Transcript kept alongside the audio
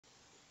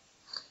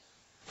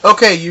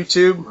Okay,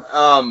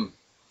 YouTube,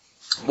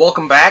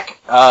 welcome back.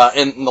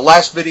 In the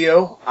last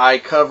video, I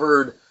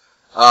covered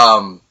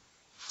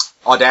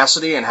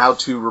Audacity and how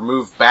to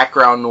remove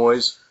background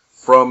noise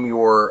from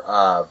your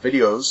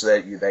videos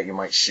that you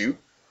might shoot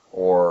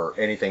or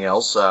anything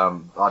else.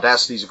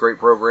 Audacity is a great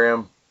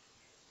program.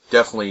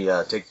 Definitely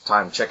take the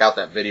time to check out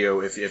that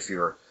video if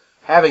you're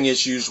having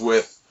issues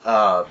with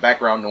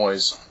background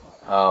noise.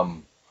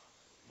 You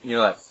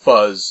know, that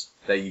fuzz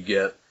that you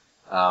get.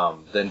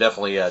 Then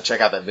definitely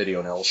check out that video,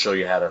 and it'll show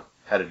you how to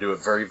do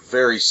it very,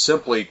 very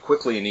simply,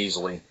 quickly, and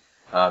easily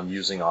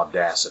using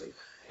Audacity.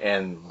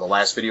 And the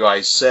last video I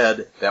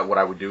said that what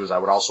I would do is I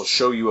would also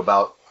show you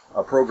about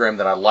a program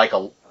that I like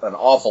an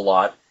awful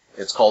lot.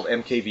 It's called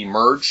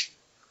MKVmerge,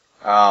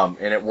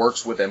 and it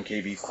works with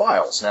MKV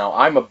files. Now,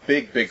 I'm a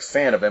big, big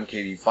fan of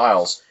MKV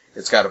files.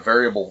 It's got a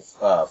variable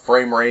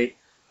frame rate.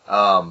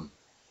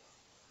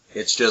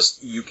 It's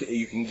just you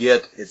can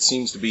get. It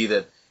seems to be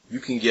that you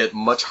can get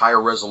much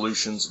higher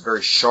resolutions,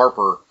 very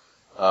sharper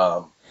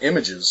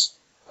images,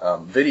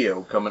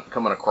 video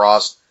coming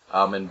across,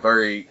 and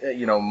very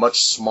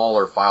much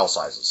smaller file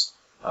sizes.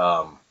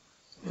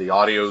 The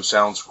audio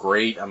sounds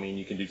great. I mean,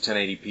 you can do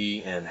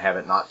 1080p and have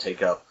it not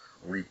take up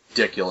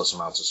ridiculous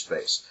amounts of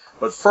space.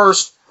 But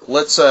first,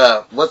 let's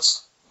go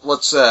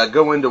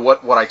into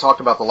what I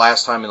talked about the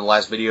last time in the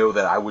last video,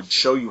 that I would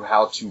show you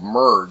how to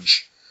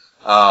merge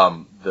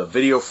the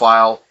video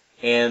file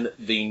and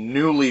the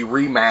newly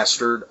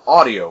remastered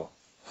audio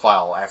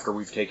file after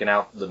we've taken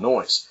out the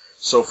noise.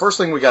 So first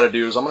thing we got to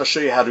do is I'm going to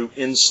show you how to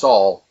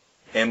install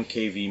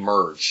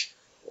MKVmerge,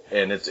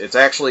 and it's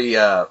actually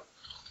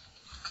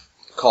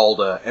called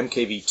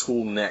MKV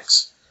Tool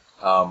Nix.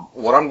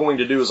 What I'm going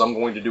to do is I'm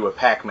going to do a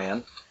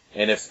Pac-Man,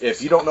 and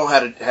if you don't know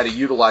how to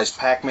utilize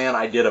Pac-Man,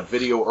 I did a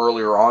video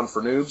earlier on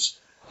for noobs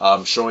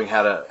showing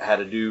how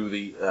to do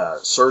the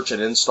search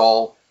and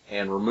install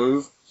and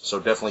remove. So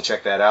definitely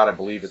check that out. I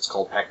believe it's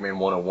called Pac-Man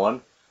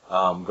 101.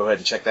 Go ahead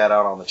and check that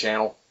out on the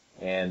channel,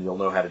 and you'll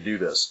know how to do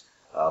this.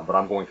 But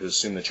I'm going to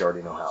assume that you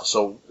already know how.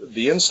 So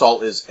the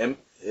install is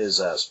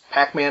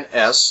Pac-Man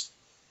S,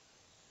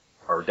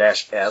 or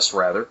 -S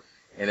rather,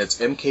 and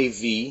it's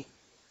MKV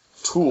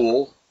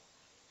Tool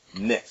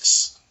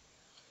Nix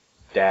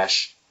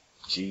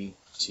 -GTK.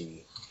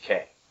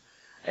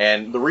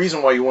 And the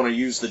reason why you want to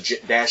use the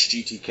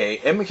 -GTK,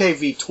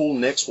 MKV Tool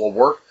Nix will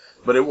work,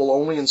 but it will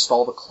only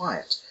install the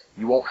client.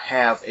 You won't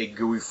have a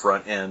GUI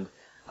front end,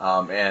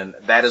 and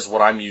that is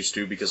what I'm used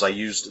to because I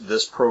used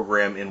this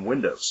program in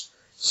Windows.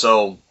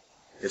 So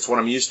it's what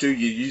I'm used to.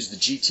 You use the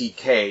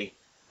GTK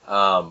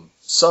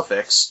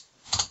suffix,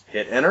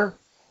 hit enter,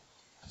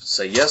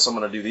 say yes, I'm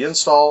going to do the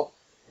install.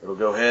 It'll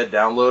go ahead,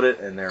 download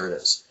it, and there it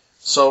is.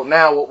 So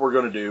now what we're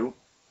going to do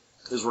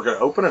is we're going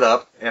to open it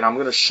up, and I'm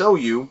going to show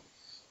you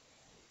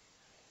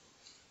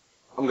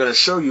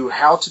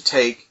how to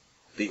take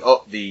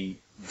the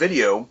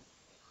video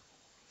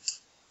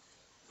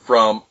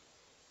from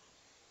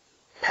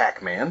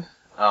Pac-Man,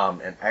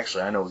 and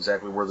actually I know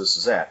exactly where this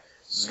is at.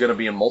 This is going to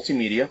be in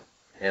multimedia,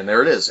 and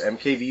there it is,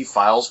 MKV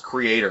Files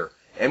Creator,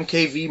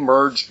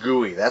 MKVmerge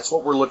GUI. That's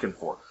what we're looking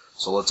for.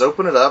 So let's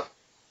open it up,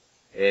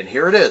 and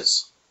here it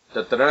is.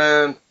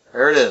 Da-da-da,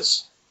 there it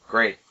is.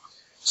 Great.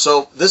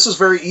 So this is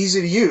very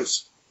easy to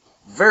use.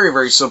 Very,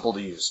 very simple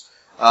to use.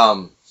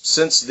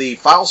 Since the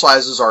file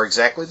sizes are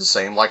exactly the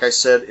same, like I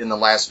said in the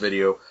last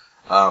video,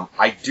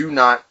 I do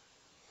not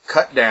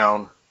cut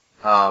down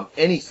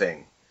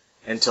anything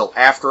until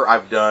after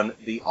I've done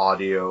the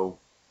audio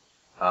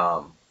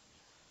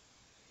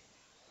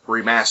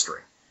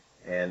remastering.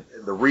 And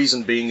the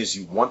reason being is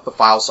you want the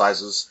file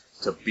sizes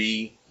to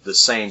be the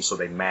same so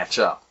they match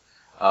up.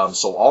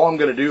 So all I'm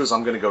going to do is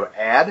I'm going to go to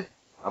Add.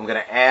 I'm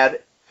going to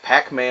add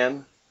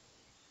Pac-Man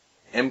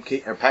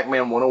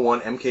Pac-Man 101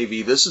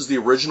 MKV. This is the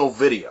original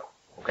video.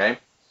 Okay?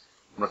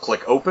 I'm going to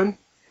click Open.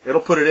 It'll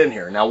put it in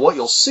here. Now what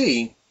you'll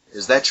see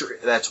is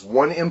that's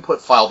one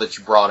input file that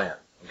you brought in.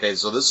 Okay,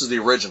 so this is the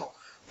original.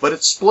 But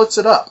it splits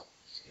it up.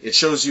 It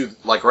shows you,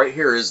 like right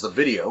here is the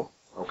video.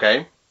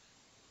 Okay?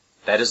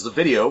 That is the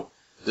video.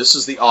 This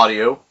is the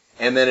audio.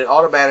 And then it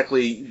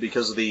automatically,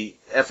 because of the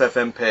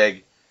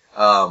FFmpeg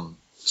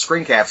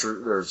screen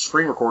capture or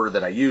screen recorder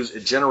that I use,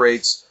 it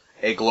generates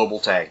a global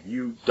tag.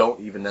 You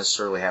don't even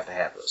necessarily have to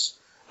have this.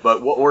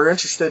 But what we're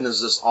interested in is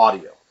this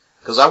audio.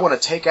 Because I want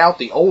to take out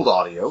the old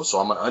audio, so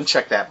I'm going to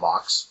uncheck that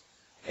box.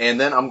 And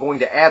then I'm going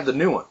to add the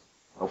new one.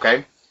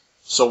 Okay?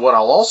 So what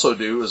I'll also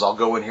do is I'll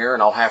go in here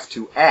and I'll have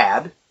to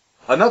add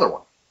another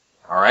one.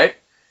 Alright?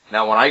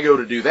 Now when I go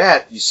to do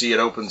that, you see it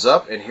opens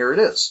up, and here it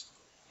is.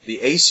 The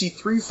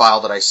AC3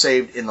 file that I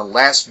saved in the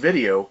last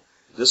video,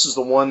 this is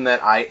the one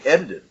that I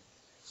edited.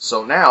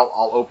 So now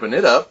I'll open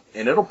it up,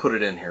 and it'll put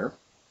it in here.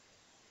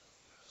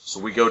 So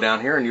we go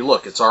down here, and you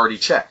look, it's already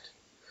checked.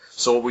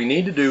 So what we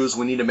need to do is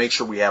we need to make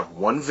sure we have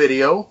one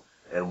video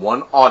and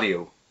one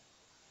audio,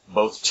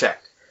 both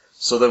checked.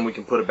 So then we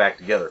can put it back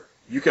together.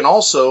 You can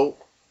also,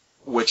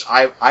 which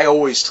I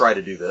always try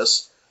to do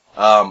this,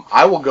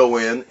 I will go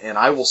in and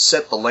I will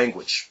set the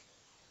language.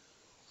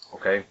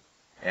 Okay?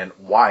 And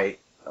why?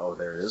 Oh,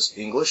 there it is.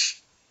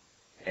 English.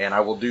 And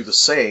I will do the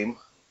same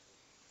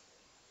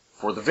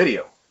for the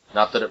video.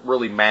 Not that it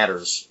really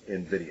matters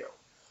in video.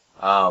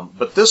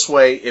 But this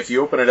way, if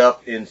you open it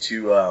up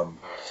into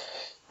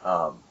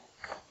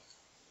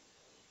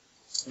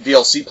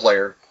VLC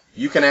player,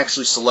 you can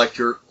actually select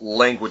your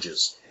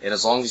languages. And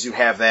as long as you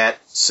have that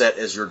set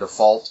as your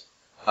default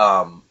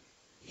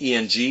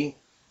ENG,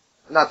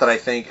 not that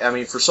I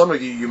mean, for some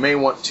of you, you may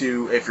want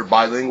to, if you're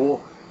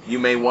bilingual, you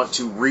may want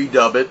to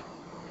redub it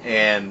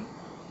and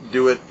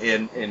do it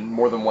in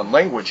more than one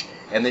language,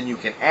 and then you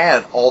can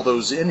add all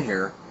those in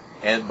here,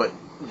 but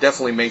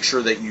definitely make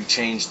sure that you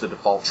change the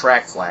default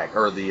track flag,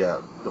 or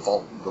the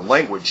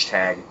language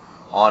tag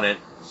on it,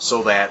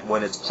 so that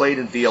when it's played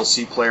in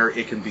VLC player,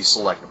 it can be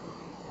selectable.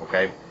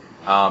 Okay?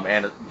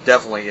 And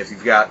definitely, if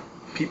you've got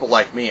people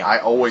like me, I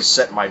always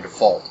set my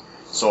default.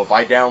 So if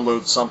I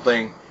download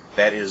something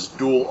that is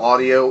dual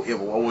audio, it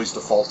will always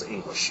default to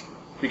English,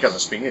 because I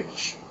speak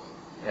English,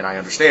 and I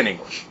understand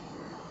English.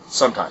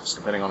 Sometimes,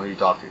 depending on who you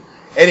talk to.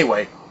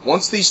 Anyway,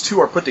 once these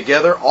two are put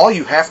together, all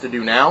you have to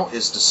do now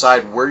is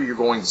decide where you're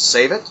going to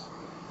save it.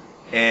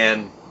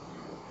 And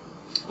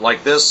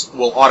like this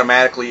will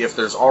automatically, if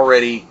there's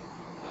already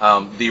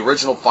the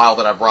original file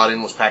that I brought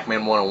in was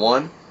Pac-Man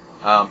 101,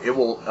 it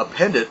will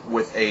append it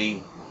with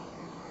a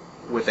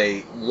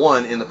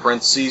 1 in the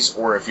parentheses,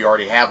 or if you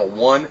already have a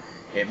 1,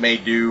 it may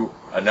do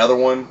another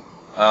one.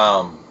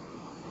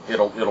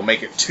 It'll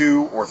make it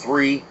 2 or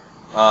 3.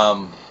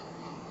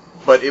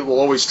 But it will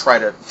always try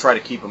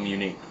to keep them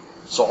unique.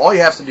 So all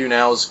you have to do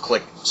now is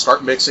click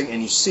Start Mixing, and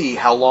you see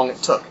how long it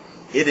took.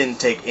 It didn't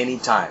take any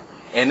time.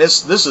 And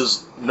this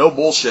is no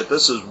bullshit.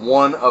 This is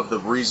one of the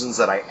reasons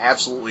that I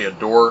absolutely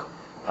adore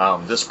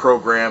this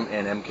program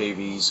and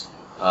MKV's.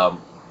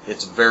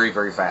 It's very,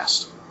 very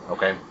fast.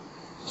 Okay?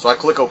 So I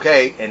click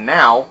OK, and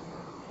now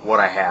what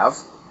I have,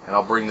 and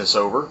I'll bring this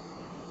over,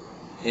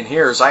 in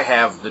here is I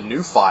have the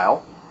new file,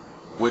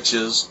 which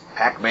is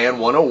Pac-Man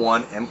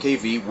 101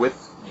 MKV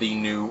with the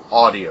new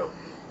audio.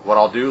 What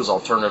I'll do is I'll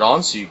turn it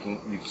on so you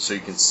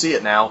can see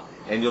it now,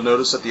 and you'll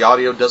notice that the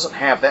audio doesn't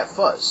have that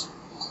fuzz.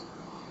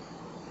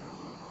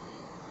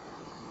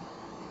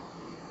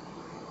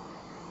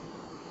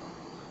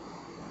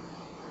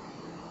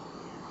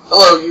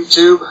 Hello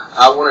YouTube,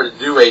 I wanted to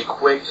do a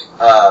quick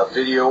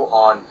video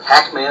on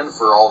Pac-Man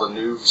for all the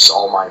noobs,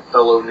 all my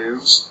fellow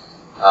noobs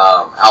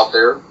out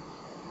there,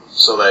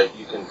 so that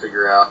you can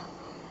figure out.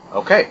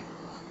 Okay,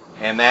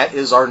 and that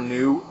is our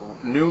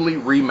newly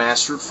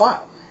remastered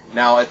file.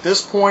 Now at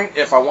this point,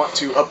 if I want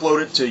to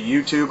upload it to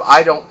YouTube,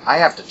 I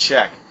have to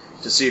check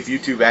to see if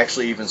YouTube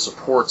actually even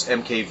supports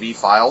MKV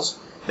files.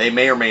 They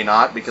may or may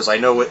not, because I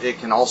know it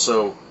can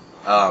also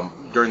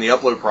during the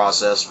upload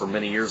process from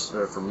many years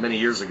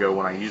ago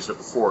when I used it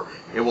before,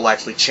 it will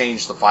actually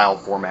change the file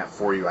format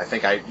for you. I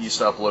think I used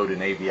to upload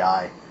in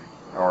AVI,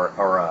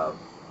 or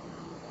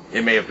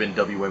it may have been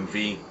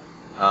WMV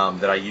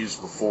that I used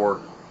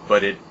before,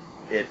 but it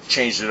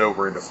changed it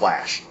over into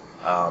Flash.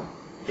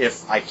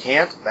 If I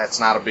can't, that's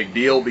not a big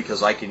deal,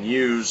 because I can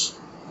use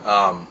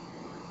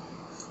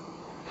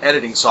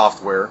editing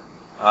software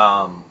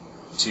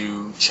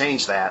to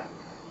change that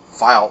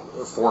file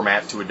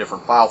format to a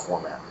different file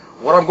format.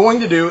 What I'm going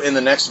to do in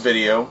the next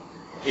video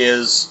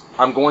is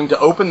I'm going to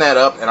open that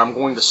up and I'm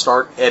going to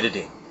start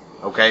editing.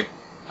 Okay?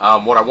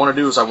 What I want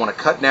to do is I want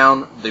to cut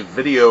down the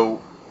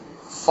video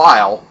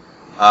file,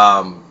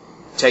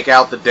 take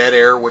out the dead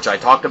air, which I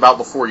talked about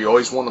before. You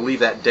always want to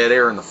leave that dead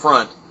air in the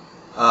front,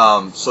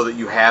 so that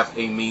you have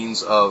a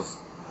means of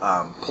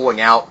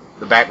pulling out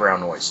the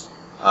background noise.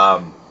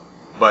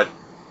 But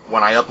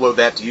when I upload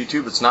that to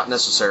YouTube, it's not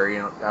necessary.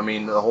 I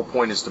mean, the whole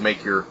point is to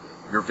make your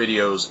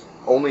videos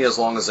only as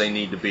long as they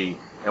need to be.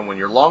 And when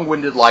you're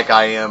long-winded like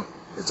I am,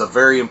 it's a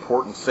very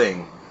important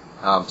thing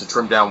to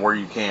trim down where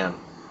you can.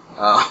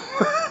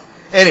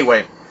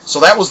 Anyway,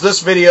 so that was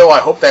this video. I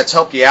hope that's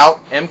helped you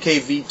out.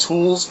 MKV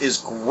Tools is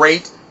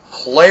great.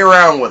 Play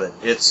around with it.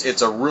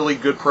 It's a really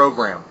good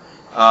program.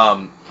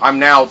 I'm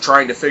now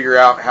trying to figure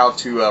out how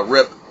to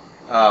rip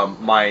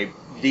my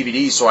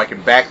DVDs so I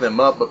can back them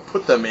up, but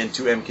put them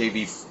into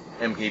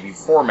MKV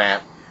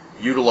format,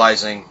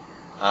 utilizing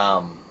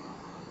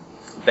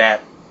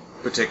that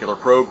particular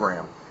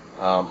program,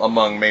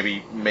 among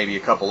maybe a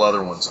couple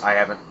other ones. I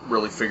haven't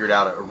really figured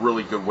out a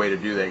really good way to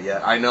do that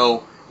yet. I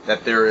know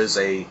that there is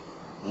a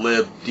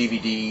lib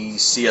DVD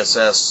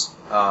CSS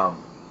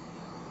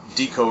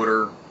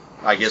decoder,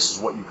 I guess is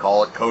what you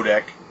call it,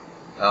 codec,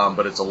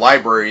 but it's a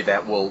library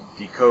that will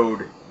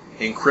decode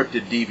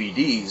encrypted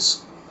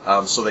DVDs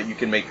so that you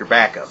can make your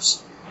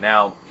backups.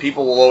 Now,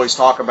 people will always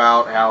talk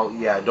about how,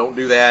 yeah, don't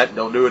do that,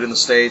 don't do it in the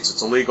States,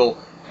 it's illegal.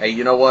 Hey,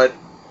 you know what?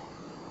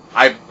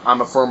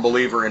 I'm a firm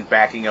believer in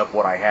backing up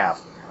what I have.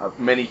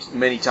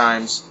 Many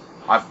times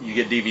you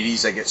get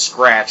DVDs that get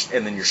scratched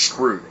and then you're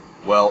screwed.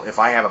 Well, if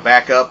I have a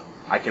backup,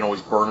 I can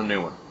always burn a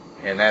new one.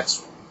 And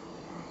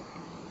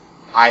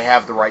I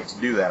have the right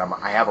to do that.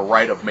 I have a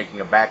right of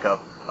making a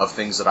backup of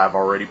things that I've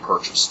already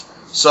purchased.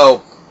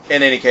 So,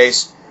 in any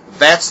case,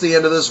 that's the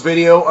end of this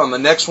video. On the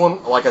next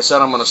one, like I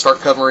said, I'm going to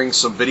start covering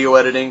some video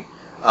editing.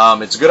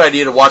 It's a good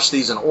idea to watch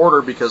these in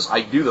order because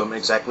I do them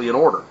exactly in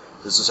order.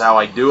 This is how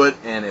I do it,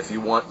 and if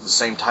you want the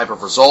same type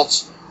of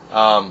results,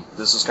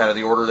 this is kind of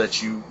the order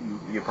that you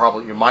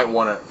might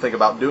want to think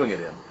about doing it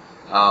in.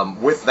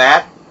 With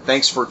that,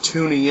 thanks for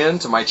tuning in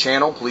to my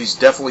channel. Please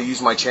definitely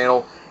use my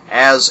channel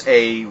as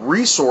a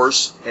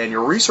resource and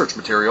your research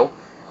material,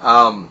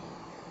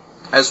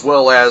 as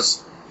well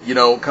as, you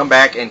know, come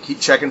back and keep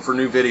checking for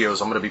new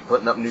videos. I'm going to be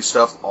putting up new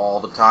stuff all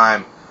the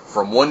time,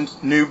 from one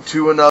noob to another.